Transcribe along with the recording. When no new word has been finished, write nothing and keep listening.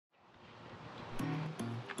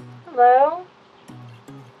Hello?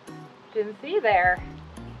 Didn't see you there.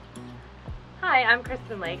 Hi, I'm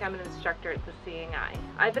Kristen Lake. I'm an instructor at the Seeing Eye.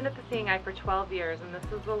 I've been at the Seeing Eye for 12 years, and this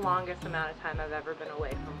is the longest amount of time I've ever been away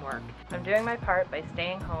from work. I'm doing my part by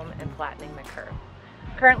staying home and flattening the curve.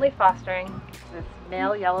 Currently fostering this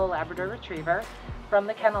male yellow Labrador Retriever from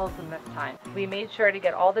the kennels in this time. We made sure to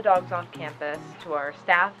get all the dogs off campus to our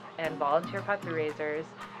staff and volunteer puppy raisers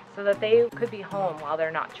so that they could be home while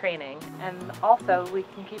they're not training, and also we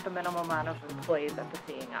can keep a minimal amount of employees at the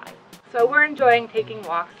Seeing Eye. So we're enjoying taking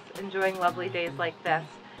walks, enjoying lovely days like this,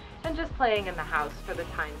 and just playing in the house for the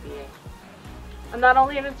time being. I'm not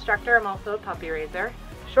only an instructor, I'm also a puppy raiser.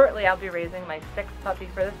 Shortly I'll be raising my 6th puppy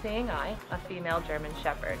for the Seeing Eye, a female German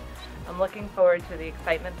Shepherd. I'm looking forward to the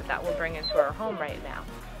excitement that will bring into our home right now.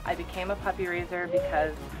 I became a puppy raiser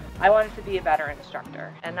because I wanted to be a better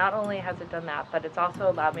instructor, and not only has it done that, but it's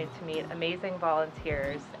also allowed me to meet amazing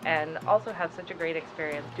volunteers and also have such a great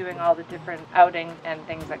experience doing all the different outings and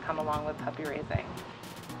things that come along with puppy raising.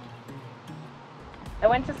 I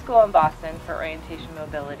went to school in Boston for orientation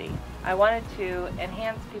mobility. I wanted to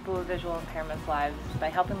enhance people with visual impairments' lives by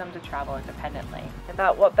helping them to travel independently. I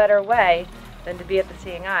thought, what better way than to be at the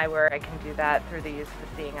Seeing Eye, where I can do that through the use of the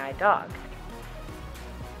Seeing Eye dog.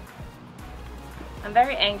 I'm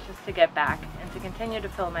very anxious to get back and to continue to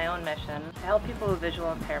fill my own mission to help people with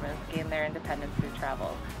visual impairments gain their independence through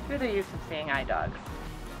travel through the use of Seeing Eye dogs.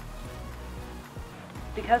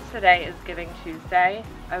 Because today is Giving Tuesday,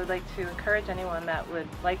 I would like to encourage anyone that would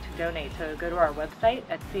like to donate to go to our website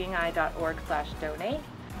at seeingeye.org/donate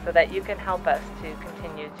so that you can help us to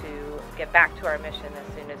continue to get back to our mission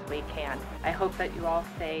as soon as we can. I hope that you all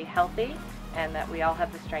stay healthy and that we all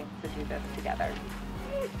have the strength to do this together.